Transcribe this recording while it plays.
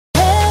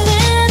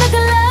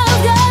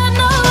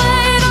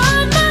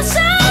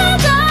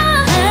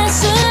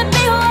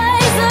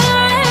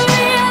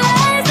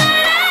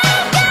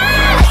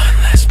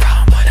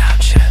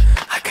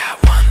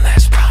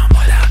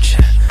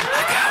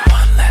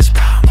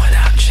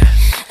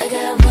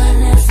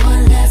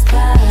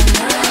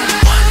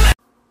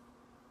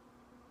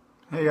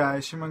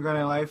guys, Ariana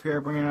Grande Life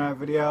here, bringing out a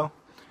video,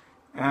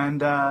 and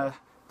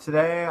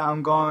today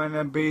I'm going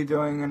to be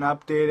doing an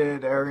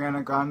updated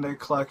Ariana Grande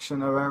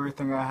collection of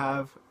everything I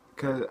have,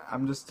 because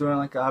I'm just doing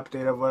like an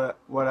update of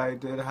what I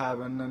did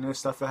have and the new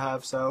stuff I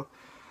have. So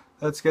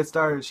let's get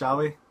started, shall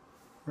we?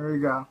 Here we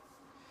go.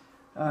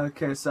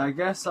 Okay, so I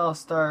guess I'll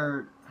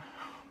start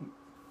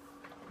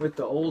with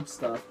the old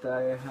stuff that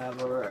I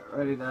have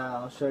already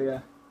now. I'll show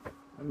you.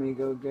 Let me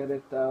go get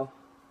it though.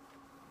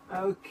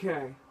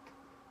 Okay.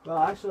 Well,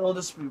 actually, it'll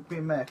just be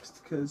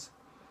mixed, because...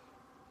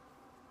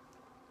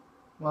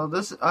 Well,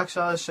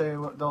 actually, I'll show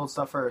you the old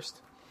stuff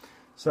first.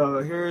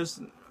 So, here's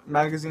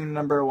magazine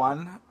number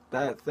 1,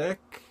 that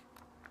thick.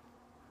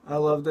 I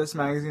love this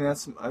magazine.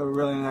 That's a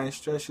really nice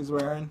dress she's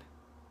wearing.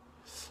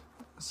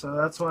 So,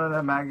 that's one of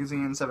the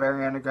magazines of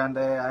Ariana Grande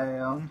I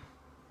own.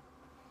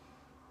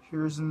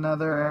 Here's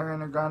another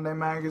Ariana Grande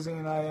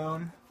magazine I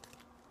own.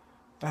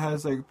 It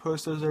has, like,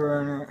 posters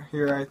around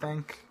here, I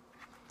think.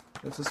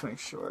 Let's just make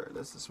sure.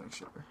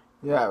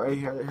 Yeah, right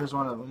here. Here's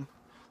one of them.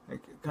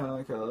 Like, kind of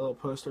like a little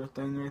poster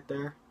thing right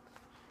there.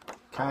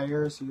 Cat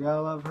ears. You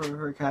gotta love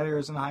her cat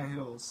ears and high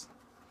heels.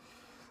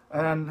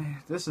 And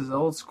this is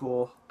old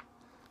school.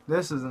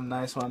 This is a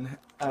nice one.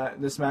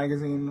 This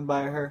magazine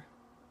by her.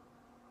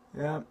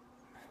 Yep.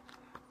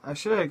 I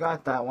should have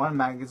got that one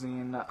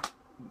magazine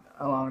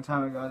a long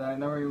time ago that I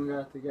never even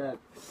got to get.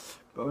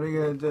 But what are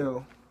you gonna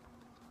do?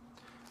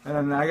 And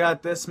then I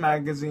got this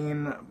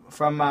magazine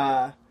from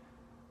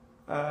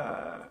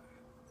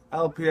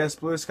LPS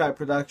Blue Sky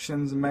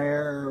Productions,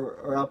 Mayor,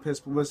 or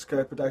LPS Blue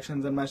Sky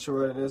Productions. I'm not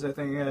sure what it is. I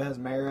think it has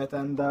Mayor at the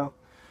end though.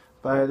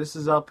 But this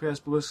is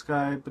LPS Blue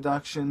Sky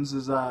Productions,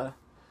 is a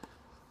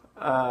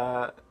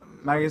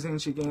magazine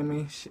she gave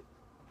me.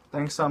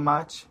 Thanks so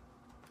much.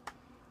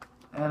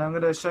 And I'm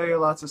gonna show you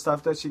lots of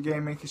stuff that she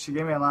gave me, because she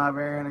gave me a lot of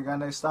Ariana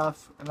Grande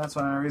stuff, and that's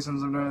one of the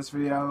reasons I'm doing this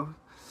video.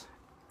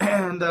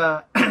 And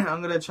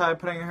I'm gonna try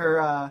putting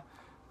her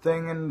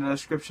thing in the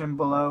description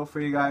below for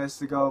you guys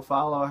to go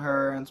follow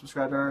her and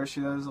subscribe to her. She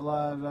does a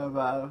lot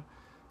of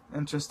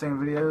interesting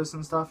videos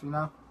and stuff, you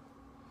know.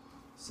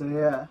 So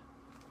yeah.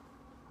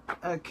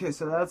 Okay,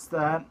 so that's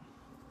that.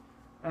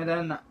 And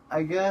then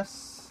I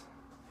guess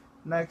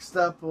next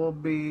up will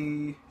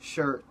be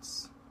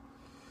shirts.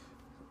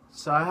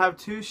 So I have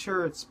 2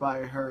 shirts by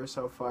her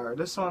so far.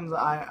 This one's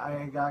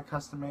I got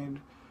custom made.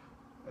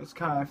 It's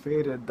kind of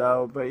faded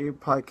though, but you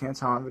probably can't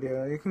tell on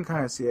video. You can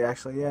kind of see it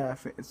actually. Yeah,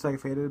 it's like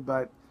faded,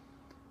 but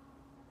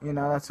you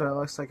know, that's what it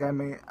looks like.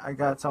 I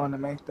got someone to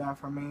make that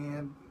for me,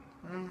 and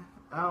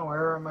I don't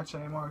wear it much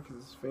anymore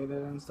because it's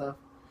faded and stuff.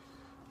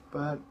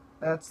 But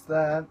that's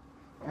that.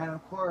 And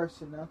of course,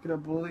 you're not gonna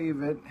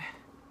believe it.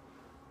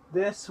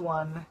 This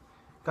one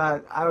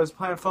I was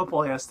playing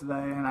football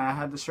yesterday, and I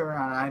had the shirt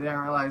on. And I didn't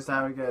realize that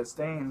I would get it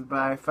stained, but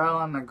I fell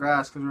on the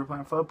grass because we were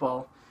playing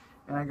football,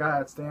 and I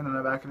got it stained on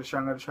the back of the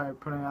shirt. I'm gonna try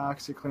putting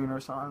OxyClean or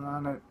something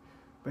on it.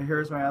 But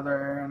here's my other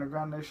Ariana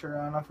Grande shirt.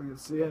 I don't know if you can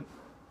see it.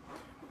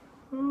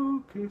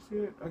 Oh, can you see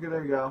it? Okay,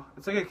 there you go.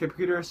 It's like a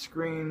computer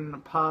screen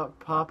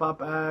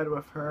pop-up ad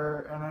with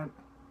her in it.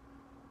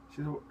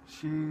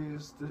 She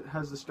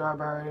has the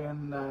strawberry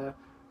and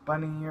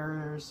bunny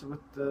ears with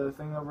the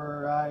thing over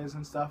her eyes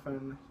and stuff,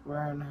 and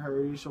wearing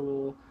her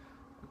usual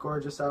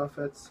gorgeous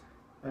outfits.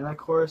 And of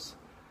course,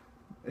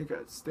 it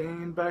got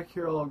stained back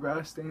here, all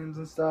grass stains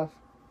and stuff.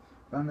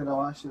 But I'm gonna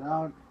wash it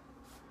out.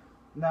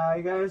 Now,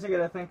 you guys are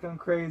gonna think I'm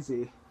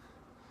crazy.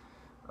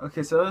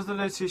 Okay, so those are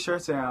the 2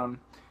 shirts I own.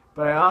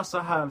 But I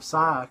also have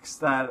socks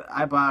that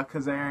I bought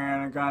because of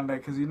Ariana Grande.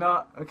 Because you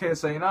know, okay,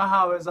 so you know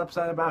how I was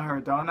upset about her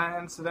donut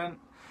incident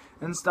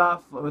and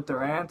stuff with the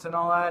rant and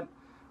all that?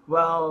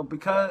 Well,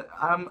 because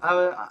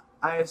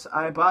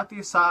I bought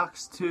these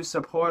socks to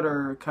support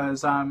her,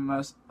 because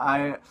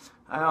I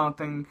don't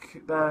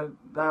think that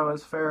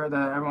was fair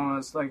that everyone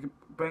was like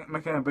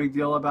making a big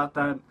deal about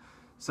that.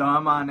 So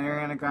I'm on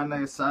Ariana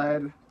Grande's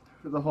side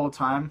for the whole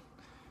time.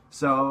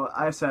 So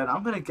I said,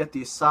 I'm going to get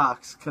these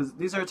socks, because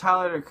these are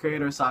Tyler, the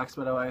Creator socks,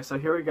 by the way. So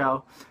here we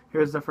go.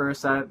 Here's the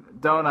first set,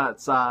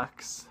 donut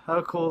socks. How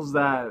cool is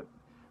that?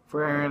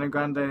 For Ariana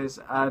Grande's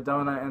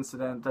donut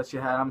incident that she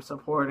had. I'm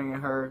supporting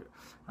her.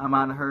 I'm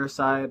on her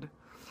side.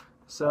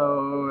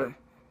 So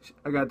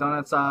I got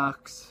donut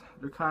socks.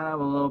 They're kind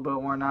of a little bit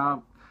worn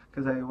out,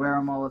 because I wear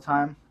them all the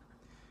time.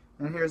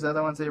 And here's the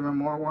other ones that are even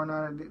more worn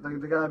out. Like,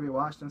 they got to be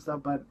washed and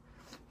stuff, but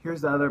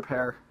here's the other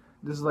pair.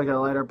 This is like a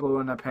lighter blue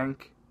and a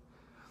pink.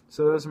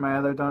 So those are my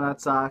other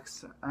donut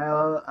socks. I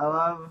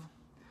love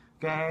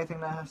getting anything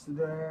that has to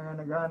do with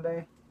Ariana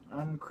Grande.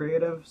 I'm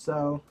creative,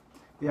 so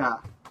yeah.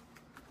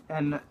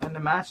 And to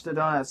match the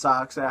donut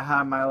socks, I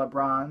have my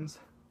LeBrons.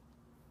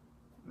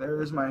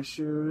 There's my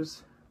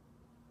shoes.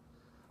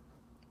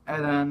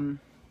 And then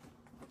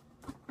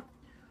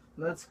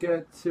let's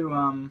get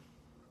to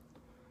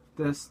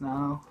this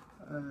now.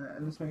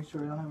 And just make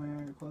sure I don't have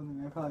any other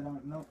clothing. I probably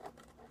don't.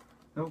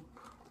 Nope.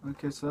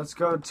 Okay, so let's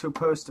go to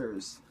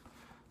posters.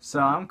 So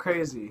I'm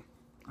crazy.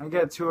 I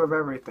get 2 of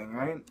everything,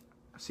 right?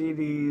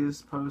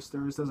 CDs,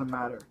 posters, doesn't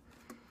matter.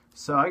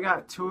 So I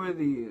got 2 of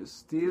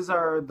these. These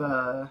are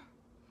the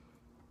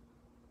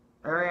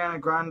Ariana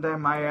Grande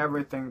My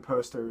Everything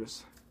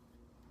posters.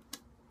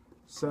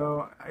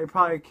 So, you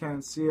probably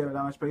can't see it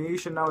that much, but you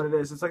should know what it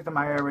is. It's like the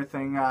My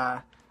Everything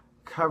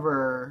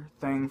cover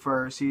thing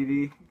for a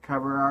CD,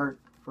 cover art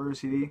for a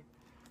CD.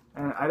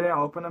 And I didn't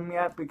open them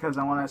yet because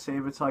I want to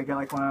save it till I get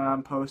like one of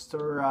them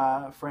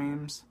poster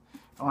frames.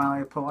 I want to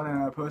like put one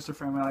in a poster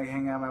frame and like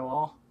hang it on my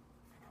wall.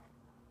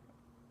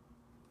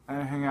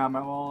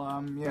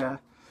 Yeah.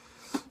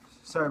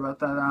 Sorry about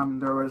that.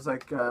 There was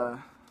like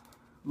a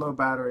low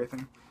battery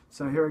thing.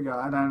 So here we go.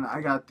 And then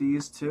I got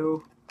these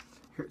two.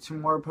 Here, two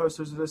more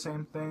posters of the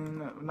same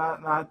thing.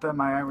 Not the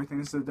My Everything.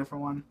 This is a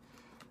different one.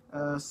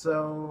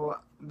 So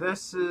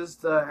this is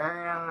the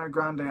Ariana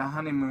Grande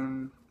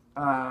honeymoon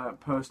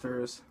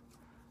posters.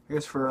 I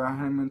guess for a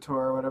honeymoon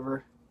tour or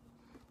whatever.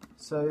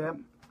 So yep,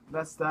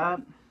 that's that.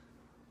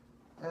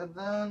 And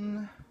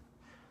then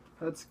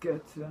let's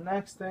get to the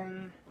next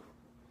thing.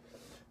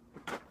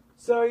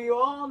 So you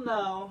all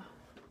know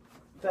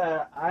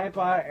that I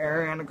bought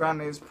Ariana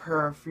Grande's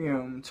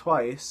perfume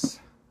twice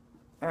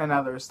and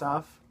other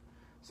stuff.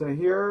 So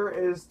here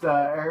is the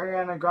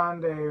Ariana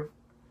Grande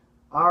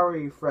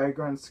Ari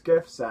fragrance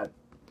gift set.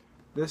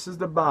 This is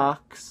the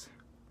box.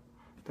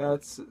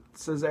 It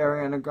says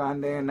Ariana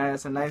Grande, and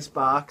that's a nice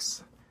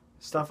box.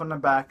 Stuff on the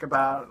back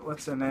about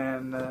what's in it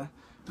and the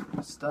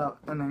stuff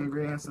and the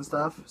ingredients and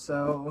stuff.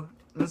 So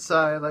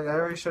inside, like I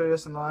already showed you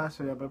this in the last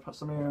video, but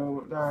some of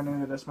you that are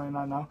new to this might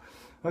not know.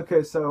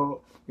 Okay,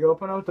 so you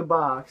open up the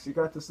box. You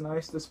got this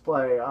nice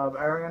display of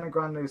Ariana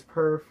Grande's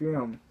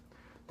perfume.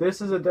 This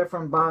is a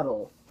different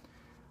bottle.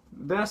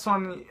 This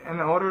one, in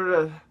order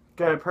to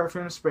get a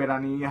perfume sprayed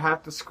on you, you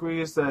have to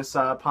squeeze this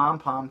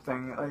pom-pom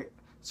thing, like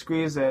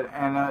squeeze it,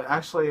 and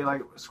actually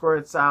like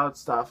squirts out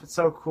stuff. It's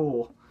so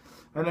cool.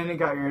 And then you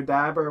got your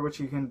dabber, which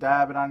you can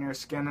dab it on your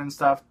skin and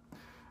stuff.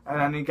 And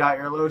then you got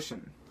your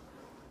lotion.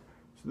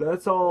 So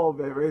that's all of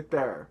it right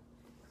there.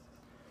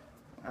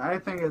 I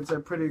think it's a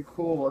pretty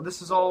cool.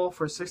 This is all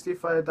for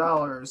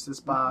 $65, this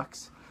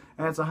box.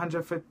 And it's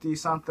 $150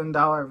 something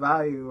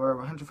value, or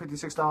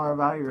 $156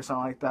 value or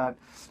something like that.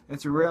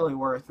 It's really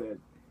worth it.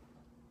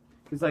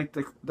 Because like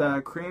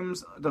the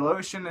creams, the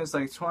lotion is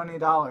like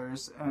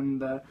 $20,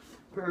 and the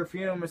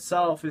perfume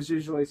itself is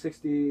usually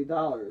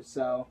 $60.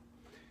 So,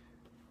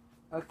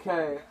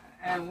 okay.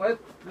 And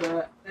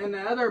and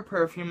the other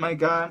perfume I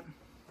got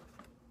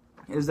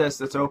is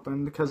this. It's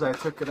open because I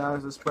took it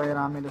out to spray it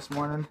on me this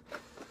morning.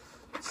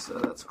 So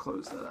let's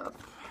close that up.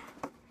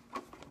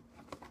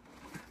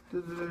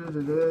 There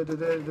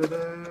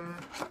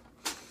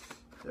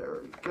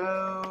we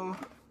go.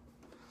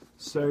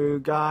 So you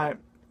got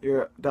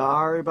the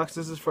Ari box.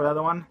 This is for the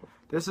other one.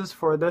 This is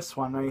for this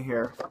one right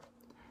here.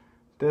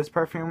 This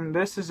perfume.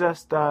 This is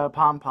just the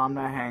pom-pom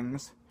that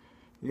hangs.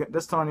 You get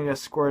this one. You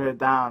just squirt it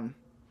down.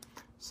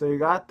 So you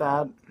got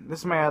that. This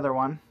is my other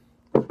one.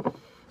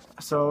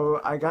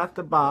 So I got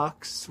the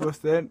box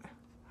with it.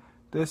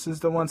 This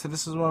is the one. So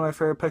this is one of my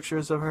favorite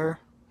pictures of her.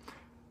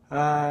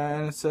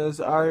 And it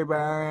says Ari by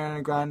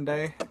Ariana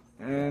Grande.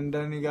 And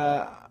then you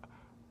got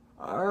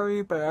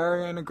Ari by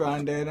Ariana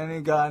Grande. And then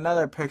you got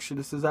another picture.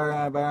 This is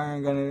Ariana by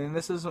Ariana Grande. And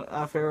this is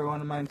a favorite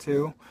one of mine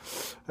too.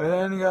 And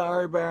then you got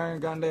Ari by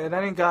Ariana Grande. And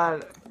then you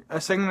got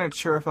a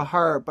signature of a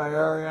heart by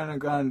Ariana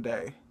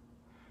Grande.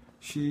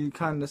 She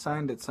kind of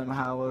signed it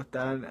somehow with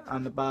that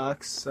on the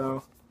box.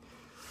 So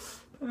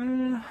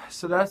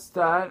that's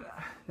that.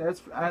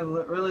 I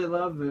really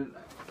love it.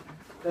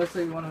 That's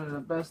like one of the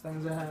best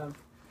things I have.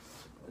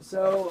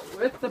 So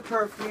with the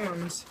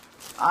perfumes,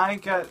 I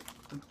got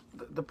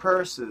the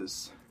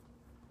purses.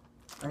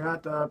 I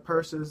got the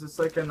purses. It's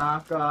like a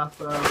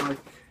knockoff of like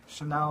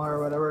Chanel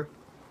or whatever.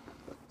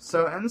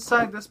 So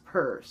inside this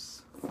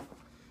purse,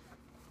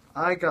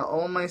 I got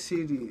all my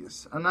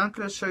CDs. I'm not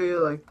going to show you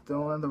like the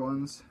other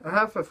ones. I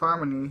have Fifth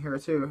Harmony here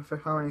too.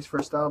 Fifth Harmony's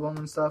first album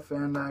and stuff.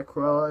 And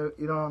Cruella.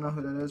 You don't know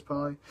who that is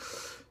probably.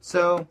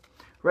 So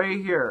right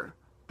here.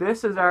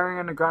 This is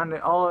Ariana Grande.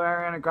 All of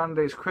Ariana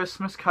Grande's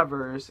Christmas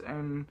covers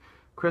and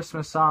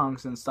Christmas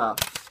songs and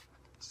stuff.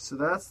 So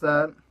that's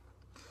that.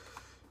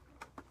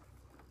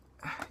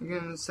 You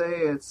can say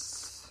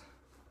it's...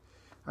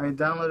 I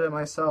downloaded it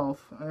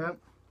myself. Yep.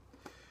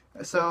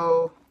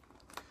 So,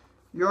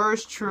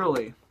 yours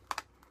truly.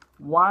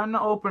 One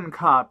open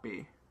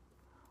copy.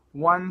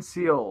 One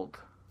sealed.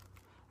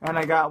 And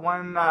I got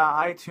one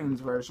iTunes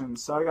version.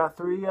 So I got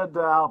 3 of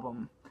the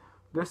album.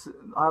 This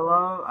I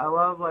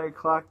love like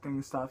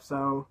collecting stuff.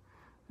 So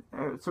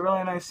it's a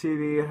really nice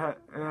CD.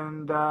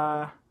 And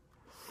on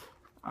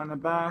the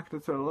back,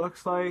 that's what it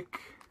looks like.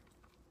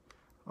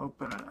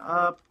 Open it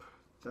up.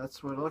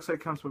 That's what it looks like.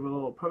 Comes with a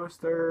little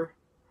poster.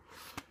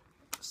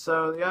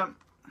 So, yep.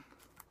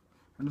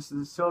 And this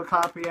is a sealed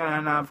copy.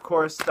 And, of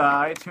course, the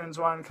iTunes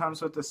one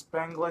comes with the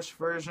Spanglish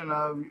version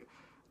of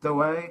The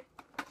Way.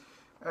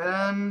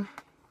 And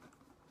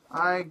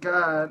I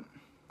got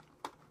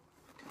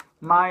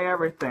My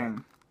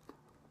Everything.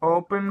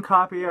 Open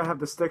copy. I have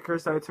the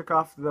stickers that I took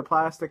off the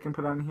plastic and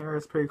put on here.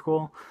 It's pretty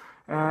cool.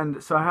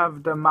 And so I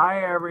have the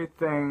My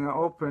Everything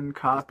open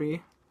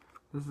copy.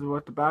 This is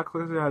what the back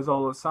looks like. It has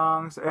all the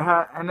songs.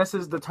 And this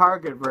is the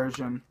Target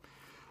version.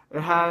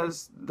 It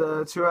has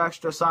the 2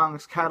 extra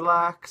songs,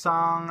 Cadillac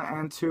song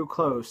and Too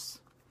Close.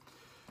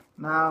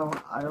 Now,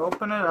 I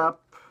open it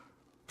up,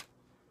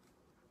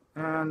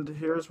 and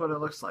here's what it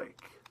looks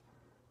like.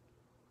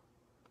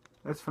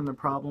 That's from the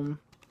Problem.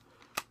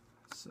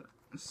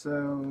 So,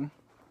 and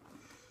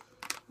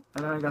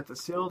then I got the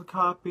sealed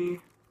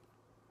copy.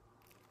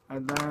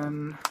 And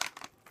then,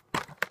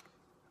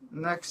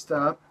 next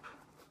up,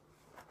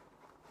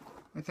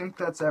 I think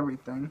that's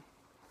everything.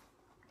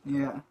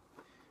 Yeah.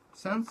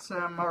 Since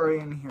I'm already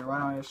in here, why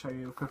don't I show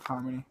you Fifth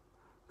Harmony?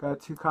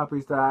 Got 2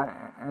 copies of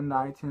that and the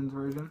iTunes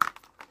version.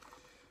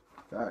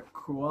 Got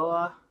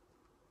Koala.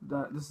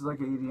 This is like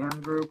an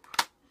EDM group.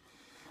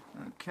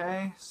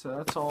 Okay, so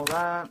that's all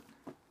that.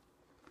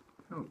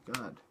 Oh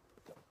god.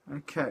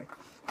 Okay,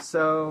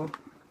 so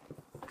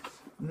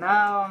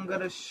now I'm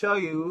gonna show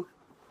you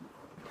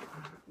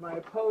my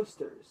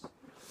posters.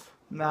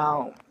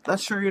 Now,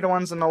 let's show you the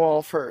ones on the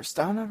wall first.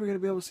 I'm never gonna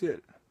be able to see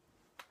it.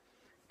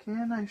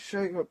 Can I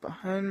show you it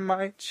behind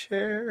my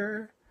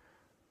chair?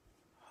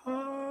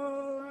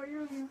 Oh,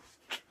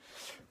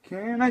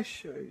 can I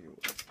show you?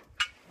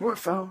 Where it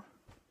fell?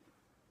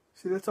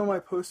 See, that's all my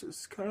posters.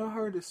 It's kind of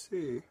hard to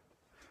see.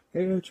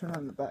 Maybe I'll turn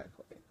on the back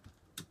light.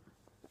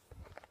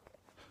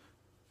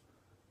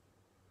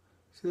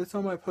 See, that's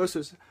all my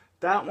posters.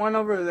 That one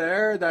over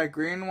there, that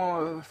green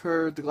one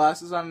for the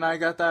glasses on, I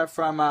got that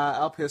from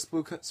LPS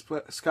Blue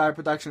Sky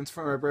Productions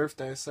for my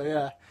birthday. So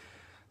yeah,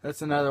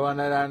 that's another one.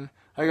 And then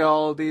I got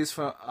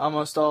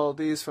almost all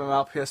these from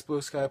LPS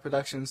Blue Sky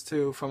Productions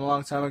too, from a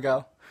long time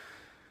ago.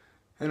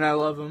 And I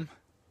love them.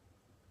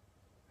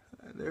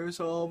 There's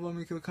all of them.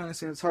 You can kind of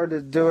see it's hard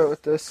to do it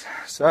with this.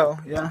 So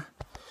yeah.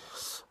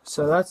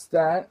 So that's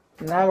that.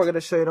 Now we're gonna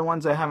show you the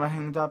ones I haven't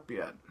hanged up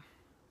yet.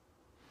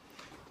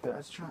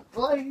 Let's try to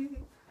play.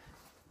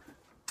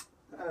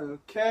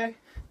 Okay.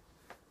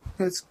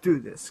 Let's do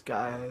this,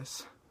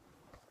 guys.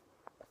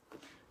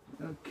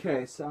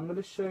 Okay, so I'm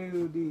gonna show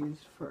you these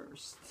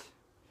first.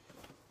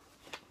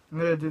 I'm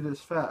gonna do this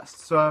fast.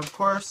 So of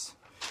course,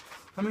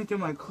 let me do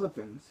my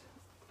clippings.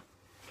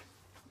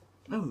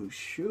 Oh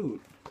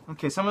shoot.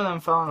 Okay, some of them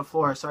fell on the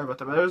floor. Sorry about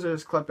that, but those are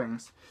just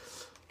clippings.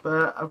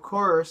 But of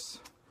course,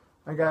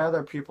 I got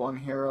other people in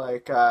here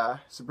like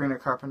Sabrina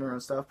Carpenter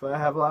and stuff. But I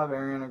have a lot of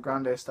Ariana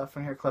Grande stuff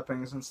in here,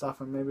 clippings and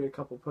stuff, and maybe a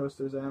couple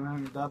posters I haven't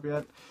hanged up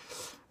yet.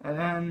 And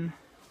then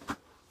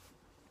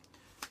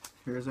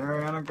here's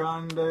Ariana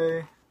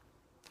Grande.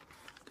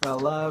 Got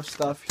a lot of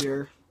stuff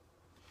here.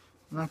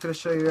 I'm not gonna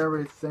show you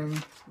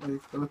everything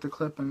like with the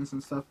clippings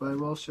and stuff, but I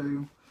will show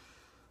you.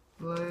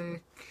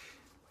 Like,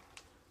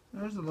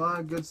 there's a lot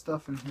of good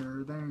stuff in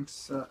here.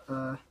 Thanks,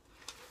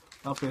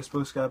 LPS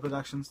Blue Sky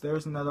Productions.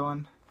 There's another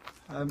one.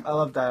 I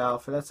love that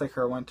outfit. That's like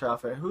her winter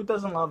outfit. Who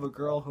doesn't love a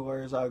girl who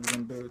wears Uggs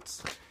and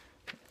boots?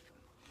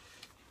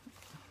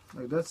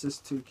 Like, that's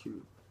just too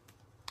cute.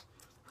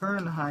 Her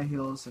in high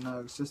heels and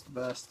Uggs, just the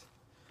best.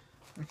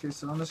 Okay,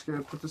 so I'm just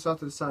gonna put this off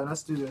to the side.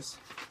 Let's do this.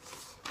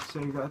 So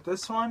you got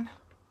this one.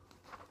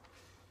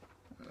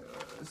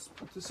 Let's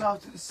put this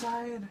off to the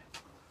side.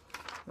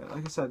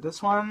 Like I said,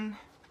 this one.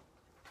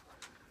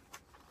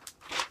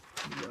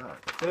 You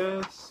got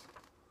this.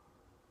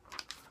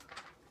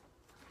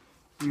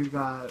 You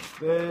got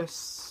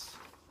this.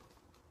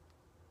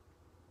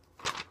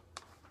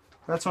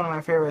 That's one of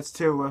my favorites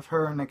too, with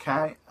her in the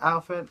cat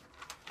outfit.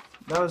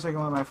 That was like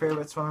one of my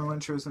favorites when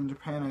she was in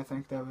Japan. I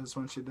think that was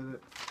when she did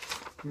it.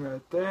 You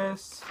got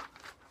this.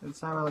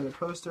 It's not really a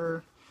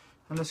poster.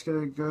 I'm just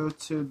gonna go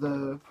to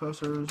the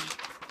posters.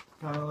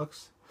 Kind of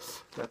looks.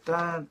 Got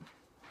that.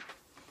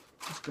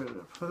 Let's go to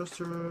the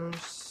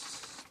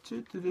posters.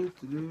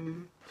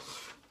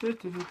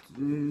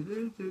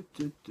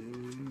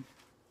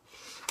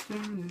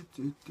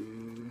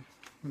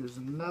 Here's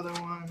another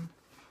one,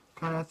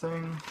 kind of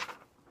thing.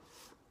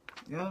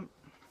 Yep.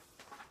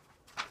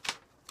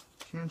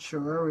 Can't show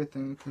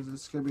everything because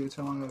it's gonna be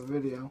too long of a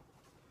video.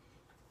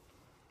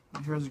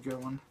 Here's a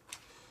good one.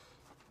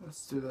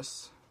 Let's do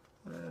this.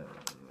 Yeah.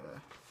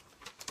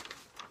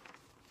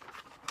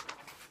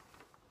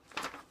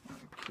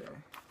 Okay.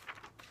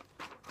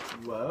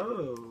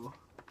 Whoa.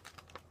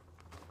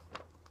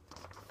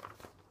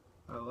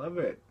 I love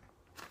it.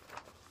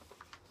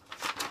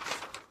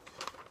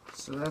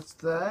 So that's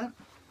that.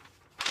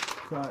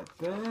 Got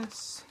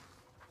this.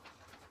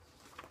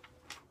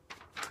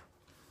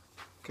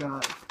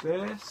 Got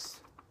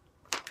this.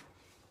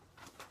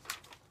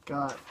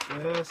 Got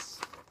this.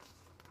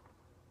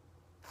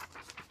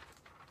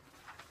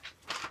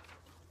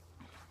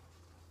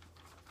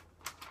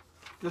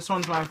 This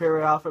one's my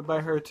favorite outfit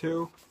by her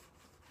too.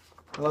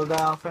 I love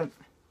that outfit.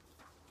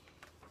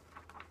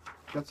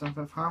 Got some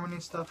Fifth Harmony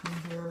stuff in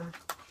here.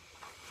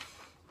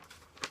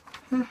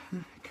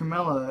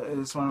 Camilla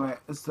is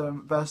is the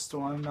best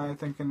one I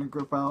think in the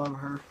group. I love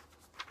her.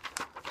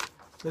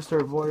 Just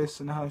her voice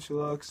and how she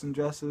looks and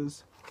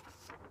dresses.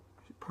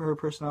 Her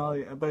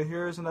personality. But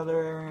here's another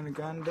Ariana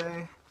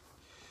Grande.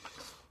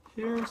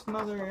 Here's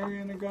another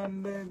Ariana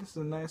Grande. This is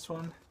a nice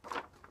one.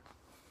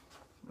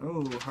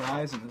 Ooh, her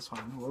eyes in this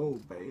one. Whoa,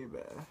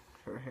 baby.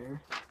 Her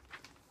hair.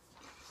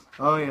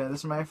 Oh yeah, this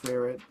is my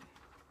favorite.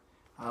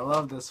 I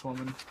love this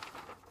woman.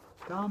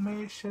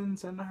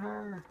 Dalmatians and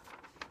her.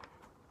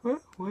 Woo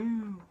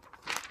woo.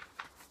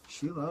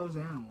 She loves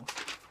animals.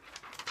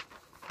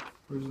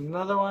 There's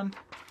another one.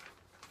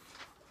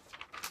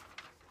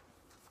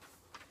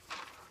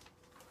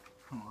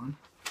 Hold on.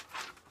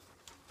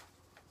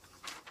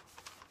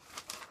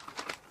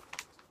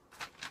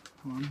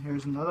 Hold on.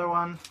 Here's another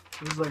one.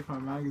 This is like my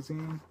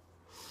magazine.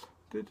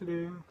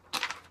 Doo-doo-doo.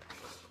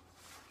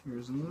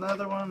 Here's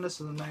another one.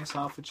 This is a nice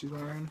outfit she's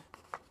wearing.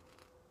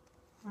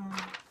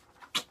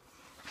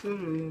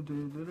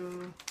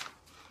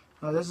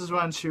 This is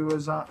when she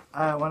was at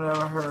one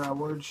of her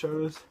award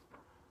shows.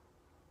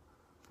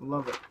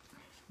 Love it.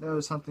 That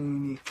was something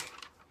unique.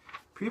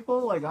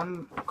 People like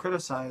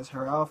criticize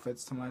her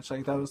outfits too much.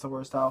 Like that was the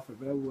worst outfit,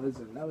 but it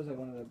wasn't. That was like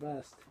one of the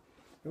best.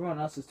 Everyone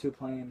else is too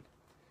plain.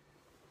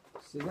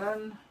 So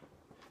then,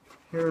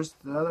 here's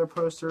the other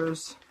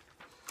posters.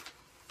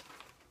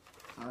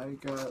 I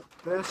got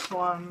this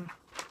one.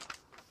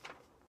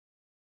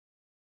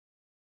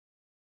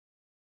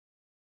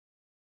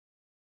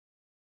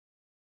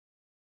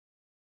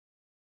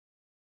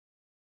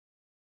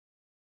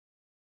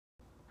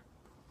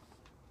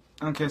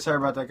 Okay, sorry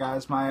about that,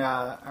 guys.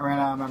 I ran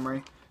out of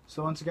memory.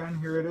 So once again,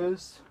 here it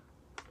is.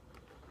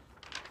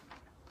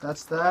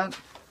 That's that.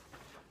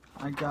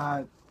 I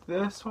got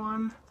this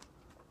one.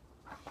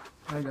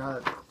 I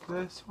got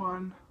this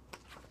one.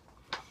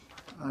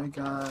 I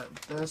got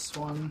this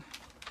one.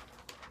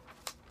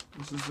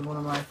 This is one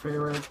of my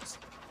favorites.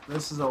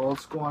 This is an old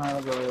school one I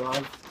really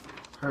love.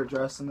 Her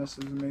dress in this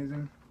is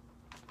amazing.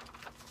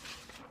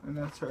 And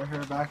that's her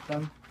hair back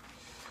then.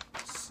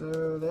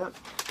 So that.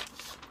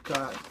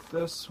 Got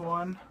this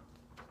one.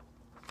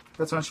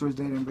 That's when she was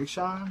dating Big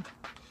Sean.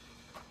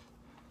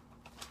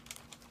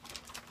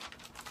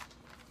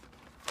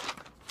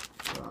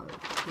 Got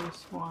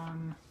this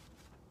one.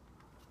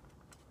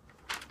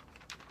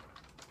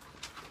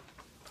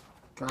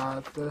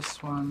 Got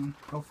this one.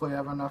 Hopefully I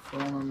have enough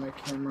room on my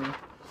camera.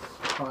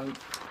 But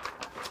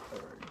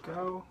there we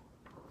go.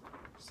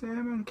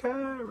 Sam and Cat,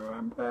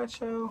 remember that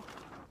show?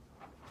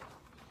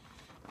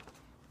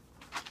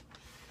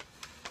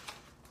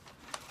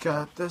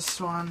 Got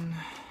this one.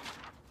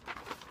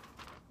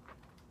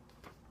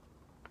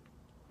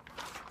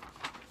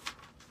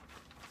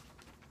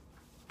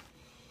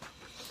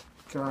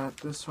 Got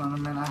this one. I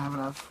may not have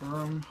enough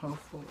room,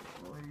 hopefully,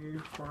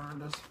 for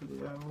this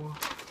video.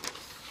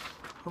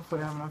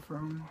 Hopefully I have enough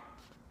room.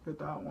 Get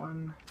that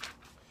one.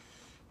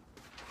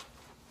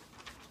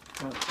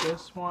 Got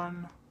this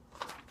one.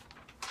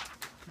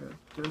 Got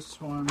this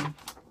one.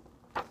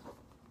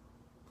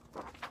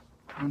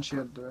 And she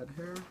had the red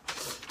hair.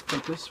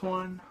 Got this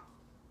one.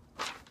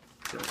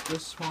 Got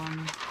this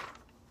one.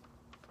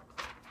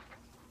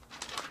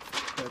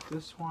 Got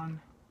this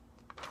one.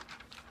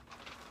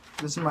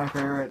 This is my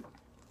favorite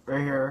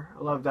right here.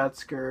 I love that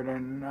skirt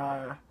and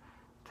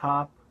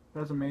top.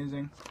 That's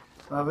amazing.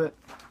 Love it.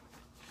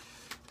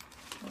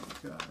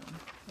 Okay.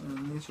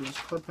 And these are just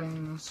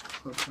clippings.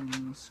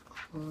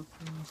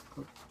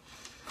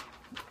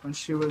 When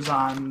she was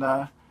on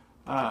the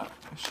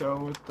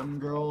show with them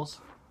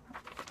girls,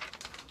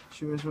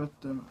 she was with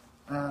them.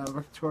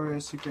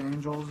 Victoria's Secret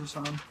Angels or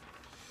something.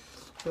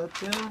 Got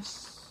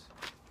this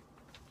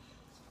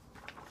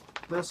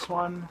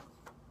one,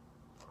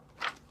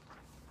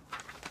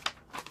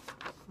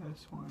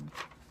 this one,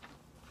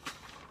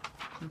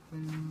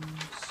 clippings.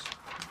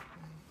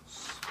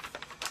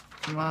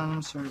 Come on,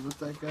 I'm sorry about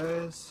that,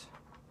 guys.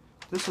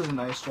 This was a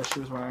nice dress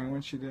she was wearing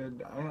when she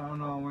did. I don't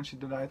know when she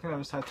did that. I think I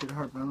was tattooed to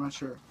her, but I'm not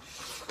sure.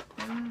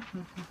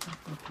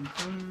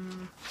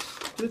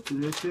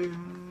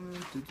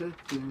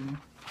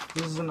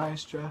 This is a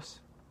nice dress.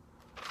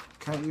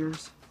 Cat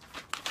ears.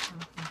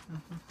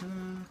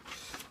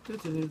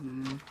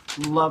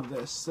 Love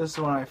this. This is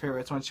one of my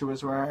favorites. When she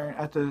was wearing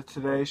at the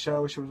Today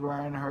Show, she was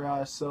wearing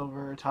her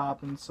silver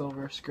top and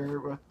silver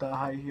skirt with the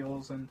high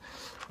heels, and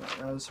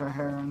that was her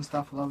hair and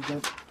stuff. Loved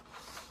it.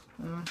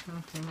 That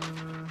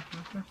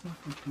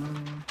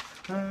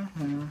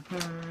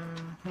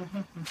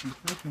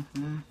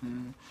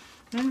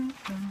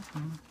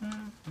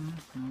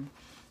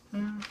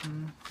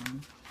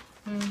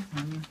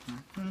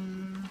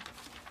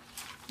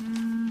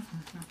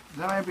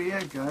might be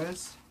it,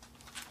 guys.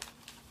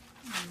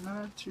 I'm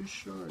not too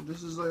sure.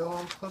 This is like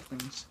all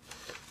clippings.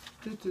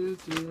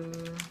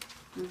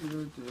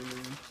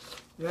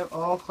 Yep,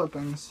 all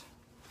clippings.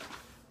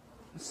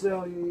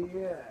 So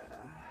yeah,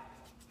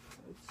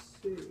 let's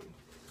see.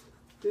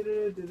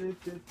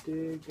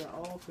 Got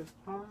all 5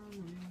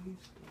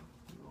 harmonies,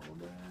 all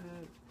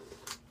that.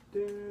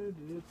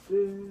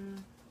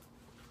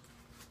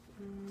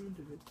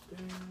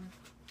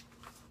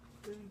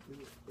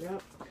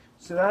 Yep.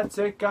 So that's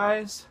it,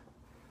 guys.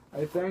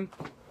 I think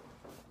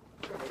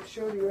I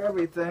showed you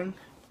everything.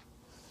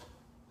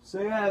 So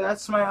yeah,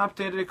 that's my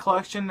updated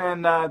collection,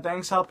 and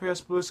thanks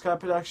Helpius Blue Sky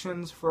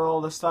Productions for all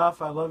the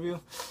stuff. I love you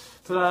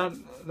for that.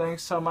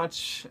 Thanks so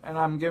much, and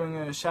I'm giving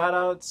you a shout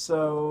out.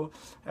 So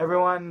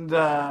everyone,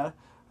 the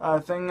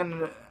thing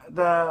in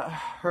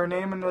her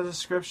name in the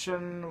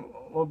description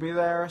will be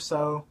there.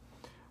 So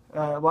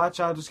watch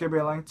out. Just give me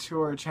a link to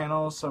her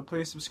channel. So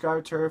please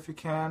subscribe to her if you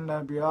can.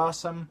 That'd be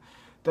awesome.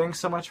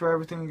 Thanks so much for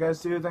everything you guys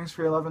do. Thanks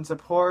for your love and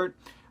support.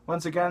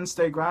 Once again,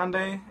 stay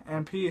grande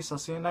and peace. I'll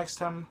see you next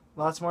time.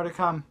 Lots more to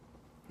come.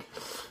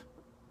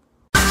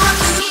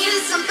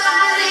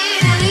 Somebody